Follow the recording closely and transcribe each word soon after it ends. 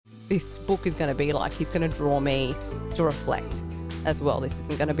this book is going to be like. He's going to draw me to reflect as well. This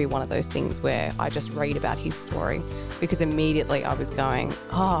isn't going to be one of those things where I just read about his story, because immediately I was going,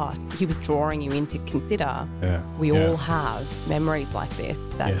 he was drawing you in to consider. We all have memories like this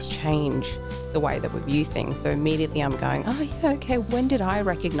that change the way that we view things. So immediately I'm going, okay, when did I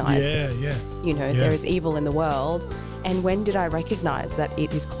recognize that, there is evil in the world? And when did I recognize that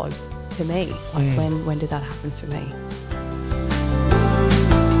it is close to me? Like when did that happen for me?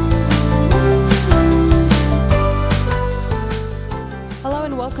 Hello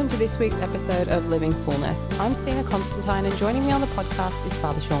and welcome to this week's episode of Living Fullness. I'm Stina Constantine, and joining me on the podcast is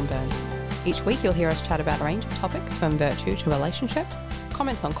Father Sean Burns. Each week you'll hear us chat about a range of topics from virtue to relationships,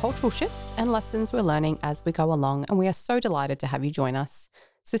 comments on cultural shifts and lessons we're learning as we go along, and we are so delighted to have you join us.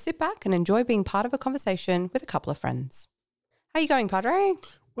 So sit back and enjoy being part of a conversation with a couple of friends. How are you going, Padre?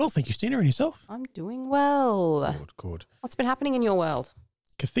 Well, thank you, Stina, and yourself? I'm doing well. Good. What's been happening in your world?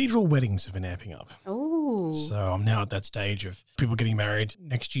 Cathedral weddings have been amping up. Oh. So I'm now at that stage of people getting married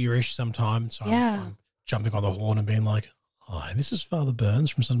next year-ish sometime. So I'm jumping on the horn and being like, hi, this is Father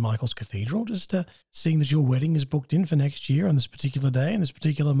Burns from St. Michael's Cathedral. Just seeing that your wedding is booked in for next year on this particular day and this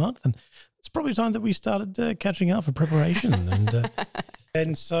particular month. And it's probably time that we started catching up for preparation.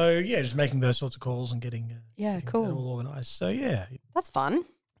 And so, just making those sorts of calls and getting cool. that all organised. So, yeah. That's fun.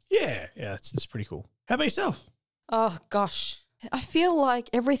 Yeah, it's pretty cool. How about yourself? Oh, gosh. I feel like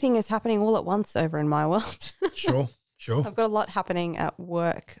everything is happening all at once over in my world. Sure. I've got a lot happening at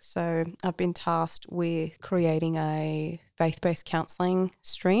work. So I've been tasked with creating a faith-based counselling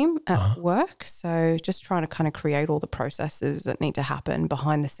stream at work. So just trying to kind of create all the processes that need to happen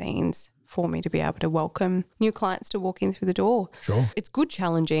behind the scenes for me to be able to welcome new clients to walk in through the door. Sure. It's good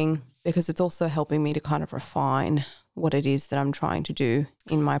challenging because it's also helping me to kind of refine what it is that I'm trying to do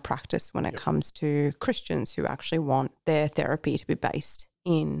in my practice when it comes to Christians who actually want their therapy to be based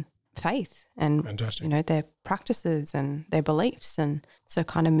in faith and their practices and their beliefs, and so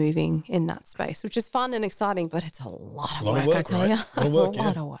kind of moving in that space, which is fun and exciting, but it's a lot of work, I tell you. A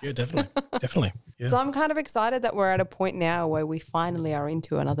lot of work. Yeah, definitely. Yeah. So I'm kind of excited that we're at a point now where we finally are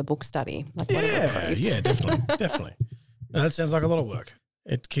into another book study. Definitely. No, that sounds like a lot of work.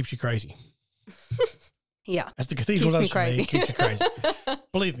 It keeps you crazy. Yeah. As the cathedral does for me, it keeps you crazy.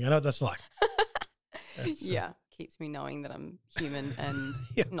 Believe me, I know what that's like. Keeps me knowing that I'm human and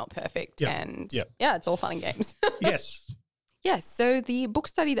not perfect. And it's all fun and games. Yes. Yes. So the book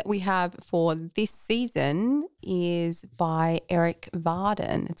study that we have for this season is by Eric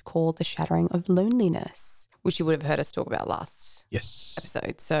Varden. It's called The Shattering of Loneliness, which you would have heard us talk about last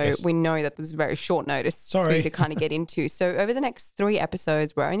episode. So we know that was very short notice for you to kind of get into. So over the next 3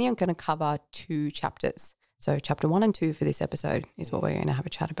 episodes, we're only going to cover 2 chapters. So chapter 1 and 2 for this episode is what we're going to have a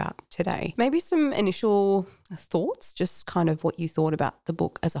chat about today. Maybe some initial thoughts, just kind of what you thought about the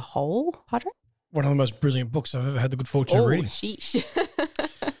book as a whole, Padre? One of the most brilliant books I've ever had the good fortune of reading. Sheesh.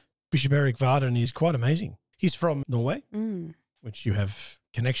 Bishop Eric Varden is quite amazing. He's from Norway, which you have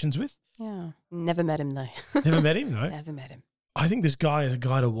connections with. Yeah. Never met him though. Never met him? No. Never met him. I think this guy is a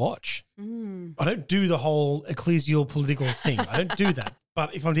guy to watch. I don't do the whole ecclesial political thing. I don't do that.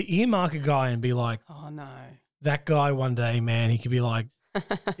 But if I'm to earmark a guy and be like, oh no, that guy one day, man, he could be like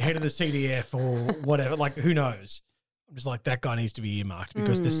head of the CDF or whatever, like who knows? I'm just like, that guy needs to be earmarked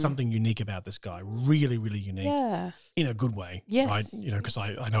because there's something unique about this guy, really, really unique in a good way, right? Because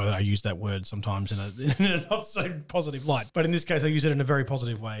I know that I use that word sometimes in a not so positive light, but in this case I use it in a very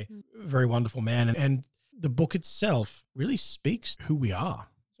positive way. Very wonderful man. And the book itself really speaks who we are.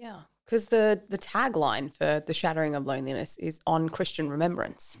 Yeah. Because the tagline for The Shattering of Loneliness is on Christian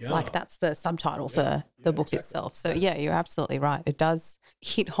remembrance. Yeah. Like that's the subtitle for the book itself. So you're absolutely right. It does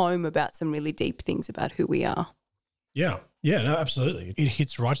hit home about some really deep things about who we are. Yeah, no, absolutely. It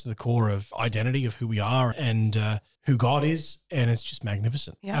hits right to the core of identity of who we are and who God is, and it's just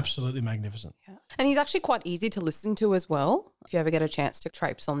magnificent. Yeah. Absolutely magnificent. Yeah. And he's actually quite easy to listen to as well. If you ever get a chance to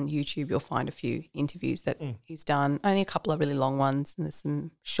traipse on YouTube, you'll find a few interviews that he's done. Only a couple of really long ones, and there's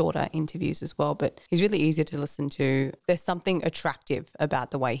some shorter interviews as well. But he's really easy to listen to. There's something attractive about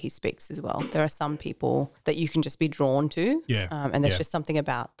the way he speaks as well. There are some people that you can just be drawn to. Yeah. And there's just something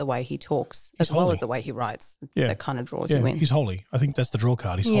about the way he talks as well as the way he writes that kind of draws you in. He's holy. I think that's the draw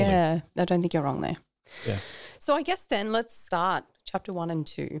card. He's holy. Yeah, I don't think you're wrong there. Yeah. So I guess then let's start chapter 1 and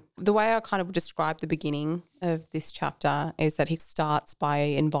 2. The way I kind of describe the beginning of this chapter is that he starts by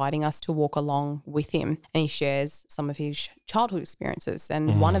inviting us to walk along with him, and he shares some of his childhood experiences,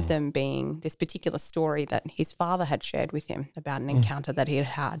 and one of them being this particular story that his father had shared with him about an encounter that he had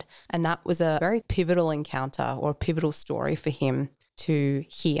had. And that was a very pivotal encounter or a pivotal story for him to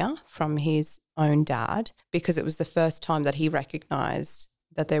hear from his own dad, because it was the first time that he recognized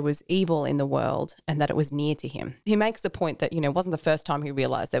that there was evil in the world and that it was near to him. He makes the point that, it wasn't the first time he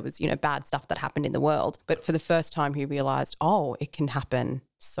realized there was, bad stuff that happened in the world, but for the first time he realized, oh, it can happen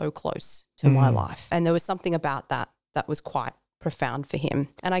so close to my life. And there was something about that was quite profound for him.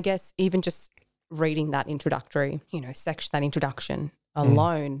 And I guess even just reading that introductory, section, that introduction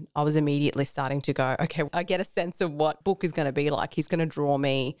alone, I was immediately starting to go, okay, I get a sense of what book is going to be like. He's going to draw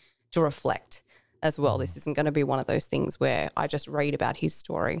me to reflect as well. This isn't going to be one of those things where I just read about his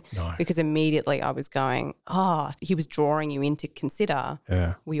story. No. Because immediately I was going, he was drawing you in to consider.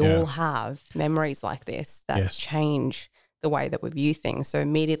 We all have memories like this that change the way that we view things. So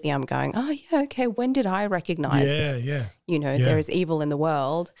immediately I'm going, okay, when did I recognize there is evil in the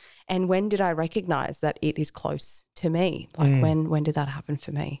world? And when did I recognize that it is close to me? Like when did that happen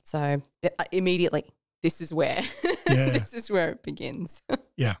for me? So immediately, this is where this is where it begins.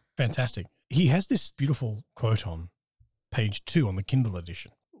 Yeah, fantastic. He has this beautiful quote on page 2 on the Kindle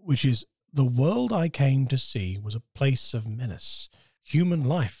edition, which is, "The world I came to see was a place of menace. Human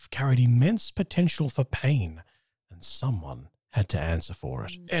life carried immense potential for pain, and someone had to answer for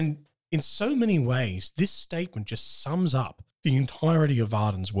it." And in so many ways, this statement just sums up the entirety of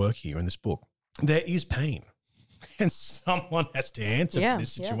Varden's work here in this book. There is pain, and someone has to answer for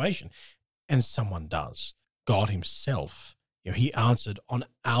this situation, and someone does. God himself, he answered on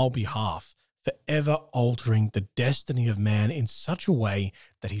our behalf, forever altering the destiny of man in such a way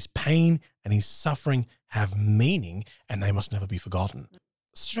that his pain and his suffering have meaning and they must never be forgotten.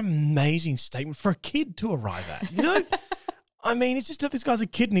 Such an amazing statement for a kid to arrive at, I mean, it's just that this guy's a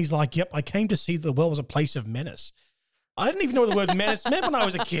kid and he's like, yep, I came to see the world was a place of menace. I didn't even know what the word menace meant when I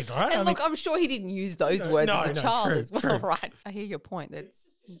was a kid, right? And I'm sure he didn't use those words as a child as well, right? I hear your point.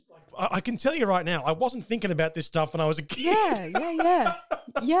 I can tell you right now, I wasn't thinking about this stuff when I was a kid.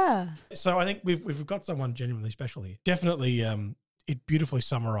 Yeah. So I think we've got someone genuinely special here. Definitely, it beautifully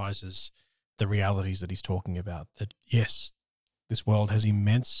summarizes the realities that he's talking about. That yes, this world has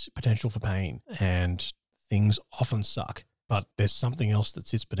immense potential for pain, and things often suck. But there's something else that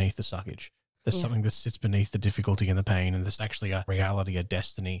sits beneath the suckage. There's something that sits beneath the difficulty and the pain, and there's actually a reality, a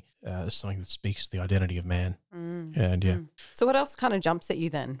destiny, something that speaks to the identity of man. And So what else kind of jumps at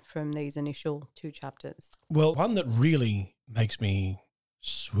you then from these initial 2 chapters? Well, one that really makes me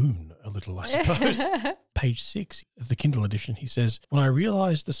swoon a little, I suppose. Page 6 of the Kindle edition, he says, "When I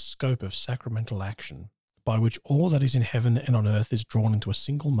realized the scope of sacramental action, by which all that is in heaven and on earth is drawn into a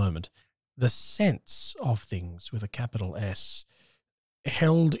single moment, the sense of things with a capital S,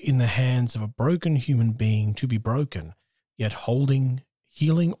 held in the hands of a broken human being to be broken, yet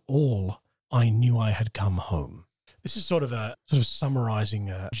healing all, I knew I had come home." This is sort of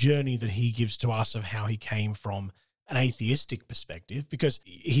summarizing a journey that he gives to us of how he came from an atheistic perspective, because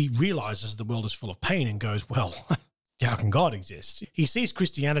he realizes the world is full of pain and goes, well, how can God exist? He sees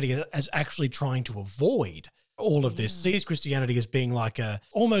Christianity as actually trying to avoid all of this, sees Christianity as being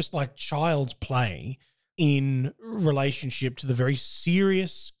almost like child's play in relationship to the very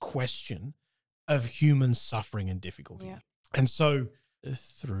serious question of human suffering and difficulty. Yeah. And so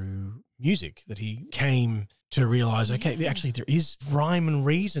through music that he came to realize, okay, actually there is rhyme and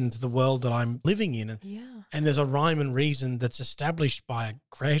reason to the world that I'm living in. And there's a rhyme and reason that's established by a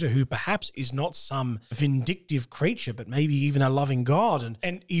creator who perhaps is not some vindictive creature, but maybe even a loving God,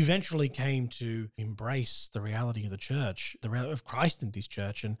 and eventually came to embrace the reality of the church, the reality of Christ and his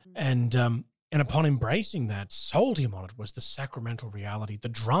church. And upon embracing that, sold him on it was the sacramental reality, the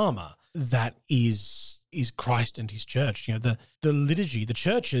drama that is Christ and his church. The liturgy, the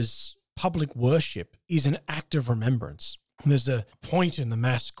church's public worship is an act of remembrance. And there's a point in the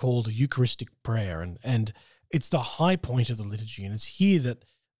Mass called Eucharistic prayer, and it's the high point of the liturgy. And it's here that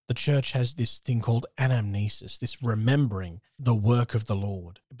the church has this thing called anamnesis, this remembering the work of the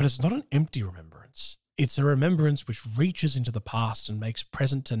Lord. But it's not an empty remembrance. It's a remembrance which reaches into the past and makes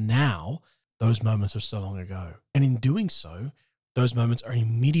present to now those moments of so long ago. And in doing so, those moments are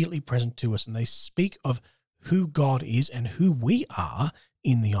immediately present to us, and they speak of who God is and who we are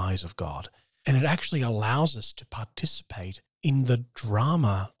in the eyes of God. And it actually allows us to participate in the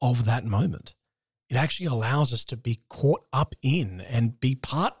drama of that moment. It actually allows us to be caught up in and be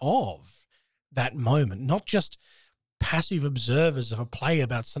part of that moment, not just passive observers of a play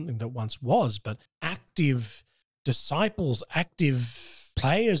about something that once was, but active disciples, active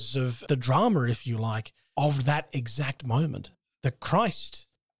players of the drama, if you like, of that exact moment. The Christ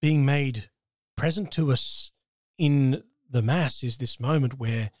being made present to us in the Mass is this moment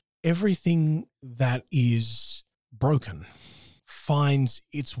where everything that is broken finds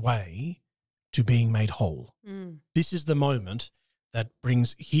its way to being made whole. This is the moment that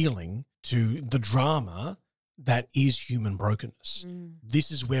brings healing to the drama that is human brokenness.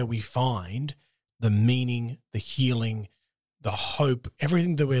 This is where we find the meaning, the healing, the hope,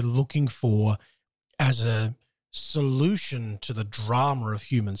 everything that we're looking for as a solution to the drama of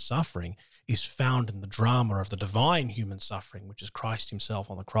human suffering is found in the drama of the divine human suffering, which is Christ himself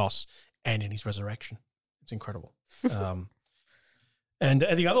on the cross and in his resurrection. It's incredible. And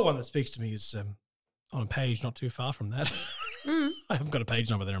the other one that speaks to me is on a page not too far from that. I haven't got a page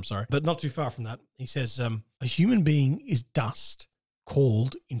number there, I'm sorry. But not too far from that. He says, a human being is dust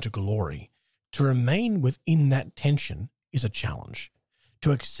called into glory. To remain within that tension is a challenge.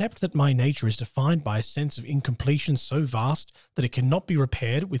 To accept that my nature is defined by a sense of incompletion so vast that it cannot be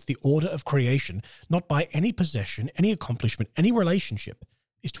repaired with the order of creation, not by any possession, any accomplishment, any relationship,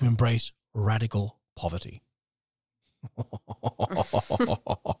 is to embrace radical poverty.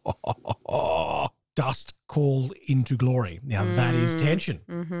 Dust called into glory. Now that is tension.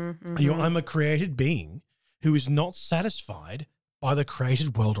 I'm a created being who is not satisfied by the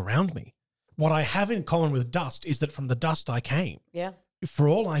created world around me. What I have in common with dust is that from the dust I came. Yeah. For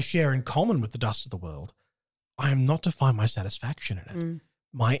all I share in common with the dust of the world, I am not to find my satisfaction in it.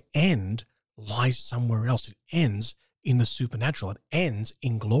 My end lies somewhere else. It ends in the supernatural. It ends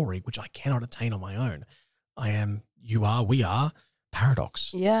in glory, which I cannot attain on my own. I am, you are, we are,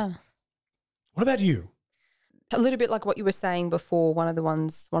 paradox. Yeah. What about you? A little bit like what you were saying before, one of the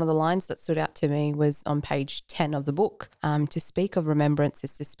lines that stood out to me was on page 10 of the book. To speak of remembrance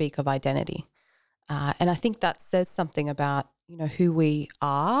is to speak of identity. And I think that says something about, who we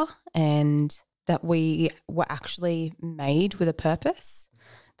are and that we were actually made with a purpose,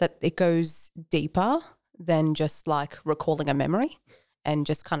 that it goes deeper than just like recalling a memory and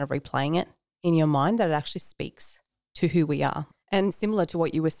just kind of replaying it in your mind, that it actually speaks to who we are. And similar to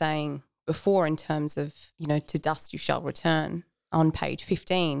what you were saying before in terms of, to dust you shall return. On page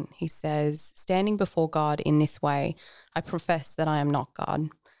 15, he says, standing before God in this way, I profess that I am not God.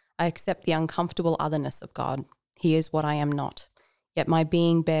 I accept the uncomfortable otherness of God. He is what I am not. Yet my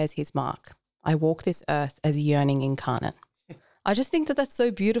being bears his mark. I walk this earth as yearning incarnate. I just think that that's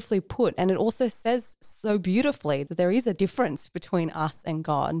so beautifully put. And it also says so beautifully that there is a difference between us and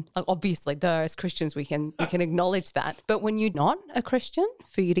God. Like obviously, though, as Christians, we can acknowledge that. But when you're not a Christian,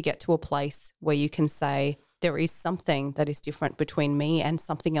 for you to get to a place where you can say, there is something that is different between me and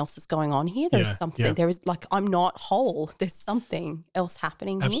something else that's going on here. There's something, there is like, I'm not whole. There's something else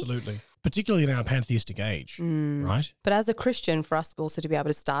happening here. Absolutely. Particularly in our pantheistic age, right? But as a Christian, for us also to be able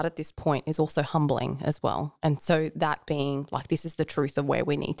to start at this point is also humbling as well. And so that being like, this is the truth of where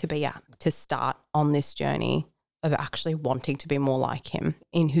we need to be at to start on this journey of actually wanting to be more like him,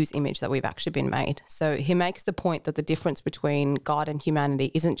 in whose image that we've actually been made. So he makes the point that the difference between God and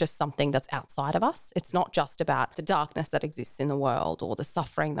humanity isn't just something that's outside of us. It's not just about the darkness that exists in the world or the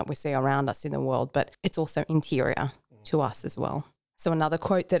suffering that we see around us in the world, but it's also interior to us as well. So another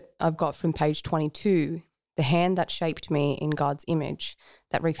quote that I've got from page 22, the hand that shaped me in God's image,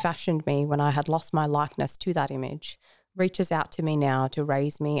 that refashioned me when I had lost my likeness to that image, reaches out to me now to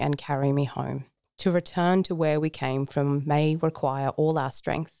raise me and carry me home. To return to where we came from may require all our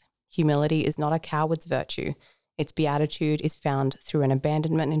strength. Humility is not a coward's virtue. Its beatitude is found through an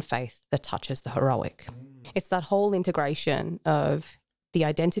abandonment in faith that touches the heroic. It's that whole integration of the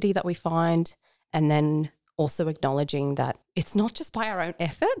identity that we find, and then also acknowledging that it's not just by our own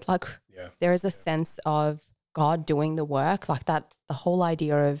effort. Like there is a sense of God doing the work, like that, the whole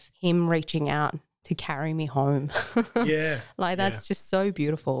idea of him reaching out to carry me home. Like that's just so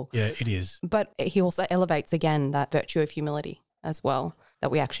beautiful. Yeah, it is. But he also elevates again that virtue of humility as well,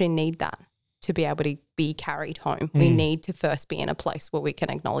 that we actually need that to be able to be carried home. We need to first be in a place where we can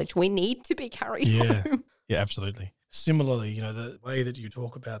acknowledge we need to be carried home. Yeah, absolutely. Similarly, the way that you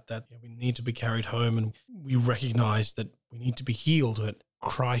talk about that, we need to be carried home, and we recognize that we need to be healed, that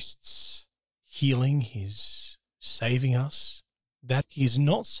Christ's healing, his saving us, that he is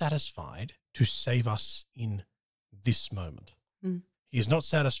not satisfied to save us in this moment. He is not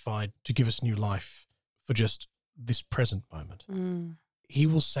satisfied to give us new life for just this present moment. He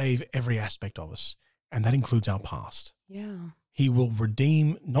will save every aspect of us, and that includes our past. Yeah. He will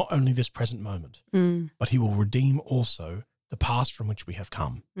redeem not only this present moment, but he will redeem also the past from which we have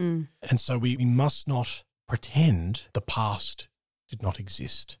come. And so we must not pretend the past did not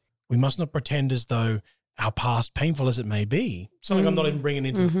exist. We must not pretend as though our past, painful as it may be, something I'm not even bringing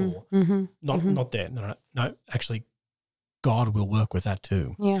into the fore. Not there. No. Actually, God will work with that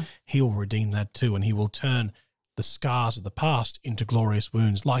too. Yeah. He will redeem that too, and he will turn the scars of the past into glorious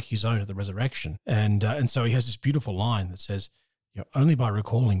wounds like his own at the resurrection. And so he has this beautiful line that says, only by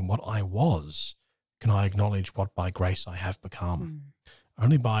recalling what I was can I acknowledge what by grace I have become.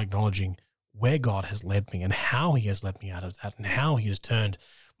 Only by acknowledging where God has led me and how he has led me out of that and how he has turned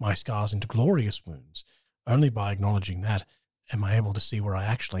my scars into glorious wounds. Only by acknowledging that am I able to see where I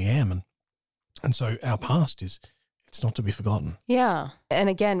actually am. And so our past it's not to be forgotten. Yeah. And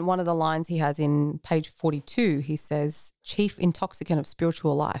again, one of the lines he has in page 42, he says, chief intoxicant of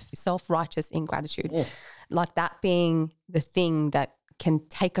spiritual life, self-righteous ingratitude. Yeah. Like that being the thing that can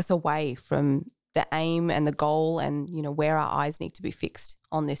take us away from the aim and the goal and, where our eyes need to be fixed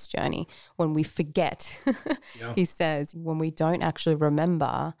on this journey. When we forget, he says, when we don't actually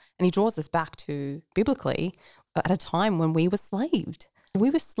remember, and he draws us back to biblically at a time when we were slaved. We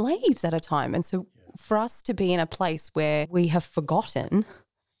were slaves at a time. And so for us to be in a place where we have forgotten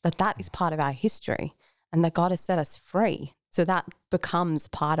that is part of our history and that God has set us free. So that becomes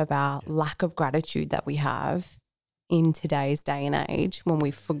part of our lack of gratitude that we have in today's day and age when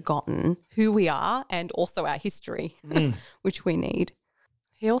we've forgotten who we are and also our history, which we need.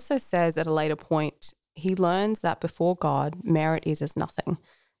 He also says at a later point, he learns that before God, merit is as nothing,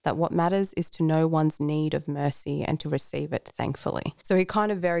 that what matters is to know one's need of mercy and to receive it thankfully. So he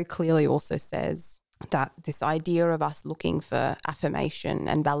kind of very clearly also says that this idea of us looking for affirmation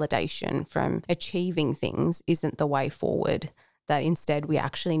and validation from achieving things isn't the way forward, that instead we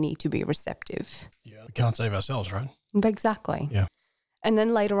actually need to be receptive. Yeah, we can't save ourselves, right? Exactly. Yeah. And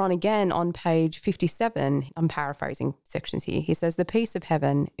then later on again on page 57, I'm paraphrasing sections here, he says, the peace of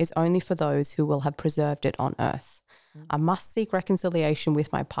heaven is only for those who will have preserved it on earth. I must seek reconciliation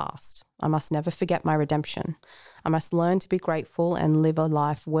with my past. I must never forget my redemption. I must learn to be grateful and live a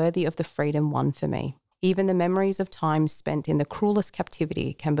life worthy of the freedom won for me. Even the memories of times spent in the cruelest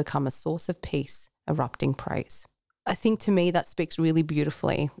captivity can become a source of peace, erupting praise. I think to me that speaks really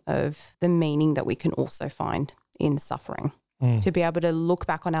beautifully of the meaning that we can also find in suffering. To be able to look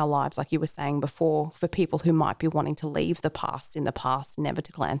back on our lives, like you were saying before, for people who might be wanting to leave the past in the past, never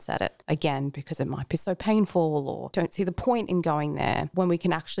to glance at it again because it might be so painful or don't see the point in going there, when we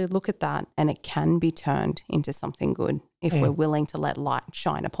can actually look at that and it can be turned into something good if we're willing to let light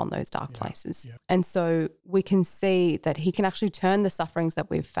shine upon those dark places. Yeah. And so we can see that he can actually turn the sufferings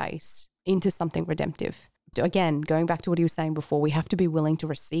that we've faced into something redemptive. Again, going back to what he was saying before, we have to be willing to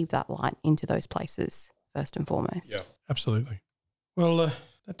receive that light into those places first and foremost. Yeah, absolutely. Well,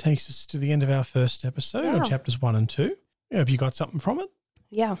 that takes us to the end of our first episode on chapters 1 and 2. Have you got something from it?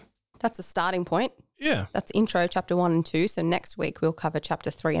 Yeah, that's a starting point. Yeah. That's intro, chapter 1 and 2. So next week we'll cover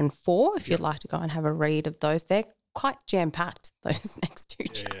chapter 3 and 4 if you'd like to go and have a read of those. They're quite jam-packed, those next two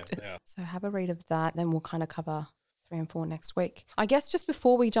chapters. Yeah. So have a read of that, then we'll kind of cover 3 and 4 next week. I guess just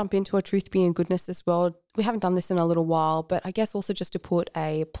before we jump into a truth be in goodness as well, we haven't done this in a little while, but I guess also just to put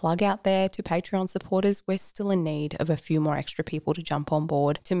a plug out there to Patreon supporters, we're still in need of a few more extra people to jump on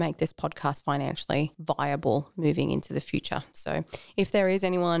board to make this podcast financially viable moving into the future. So if there is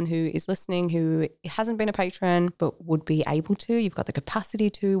anyone who is listening who hasn't been a patron but would be able to, you've got the capacity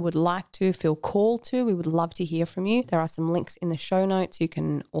to, would like to, feel called to, we would love to hear from you. There are some links in the show notes. You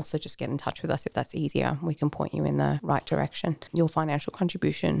can also just get in touch with us if that's easier. We can point you in the right direction. Your financial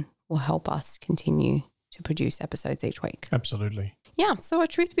contribution will help us continue to produce episodes each week. Absolutely. Yeah. So a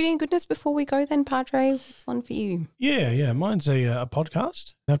truth, beauty and goodness before we go then, Padre, what's one for you? Yeah. Mine's a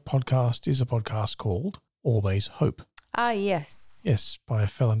podcast. That podcast is a podcast called Always Hope. Ah, yes. Yes, by a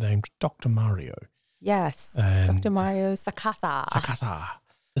fella named Dr. Mario. Yes. And Dr. Mario Sakasa.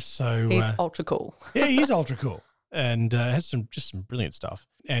 So he's ultra cool. Yeah, he's ultra cool. And has some brilliant stuff.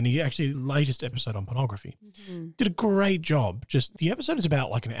 And he actually, latest episode on pornography, did a great job. Just the episode is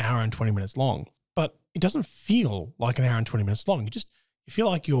about like an hour and 20 minutes long, but it doesn't feel like an hour and 20 minutes long. You feel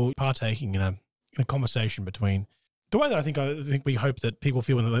like you're partaking in a conversation between the way that I think we hope that people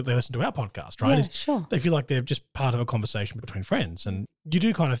feel when they listen to our podcast, right? Yeah, sure. They feel like they're just part of a conversation between friends. And you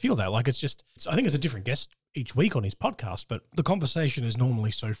do kind of feel that. Like I think it's a different guest each week on his podcast, but the conversation is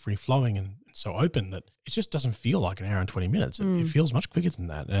normally so free-flowing and so open that it just doesn't feel like an hour and 20 minutes. It feels much quicker than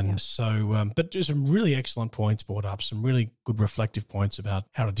that. And so, but there's some really excellent points brought up, some really good reflective points about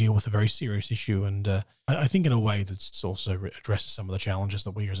how to deal with a very serious issue. And I think in a way that's also addresses some of the challenges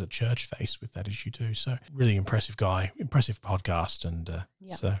that we as a church face with that issue too. So really impressive guy, impressive podcast. And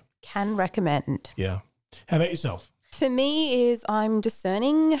so can recommend. Yeah. How about yourself? For me is I'm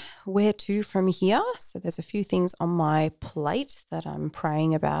discerning where to from here. So there's a few things on my plate that I'm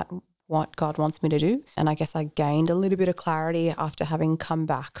praying about what God wants me to do. And I guess I gained a little bit of clarity after having come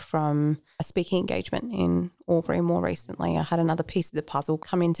back from a speaking engagement in Albury more recently. I had another piece of the puzzle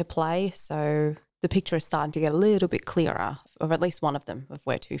come into play. So the picture is starting to get a little bit clearer, or at least one of them, of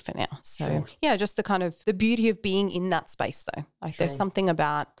where to for now. So yeah, just the kind of the beauty of being in that space though. Like there's something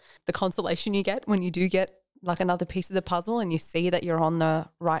about the consolation you get when you do get like another piece of the puzzle and you see that you're on the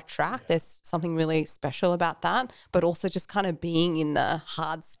right track. There's something really special about that, but also just kind of being in the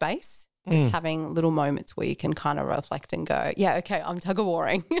hard space. Just having little moments where you can kind of reflect and go, yeah, okay, I'm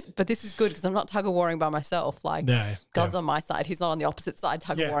tug-of-warring. But this is good because I'm not tug-of-warring by myself. Like, God's on my side. He's not on the opposite side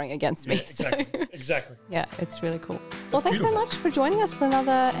tug-of-warring against me. Exactly. Yeah, it's really cool. Well, thanks so much for joining us for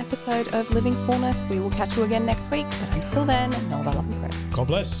another episode of Living Fullness. We will catch you again next week. But until then, know that love and praise. God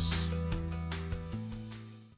bless.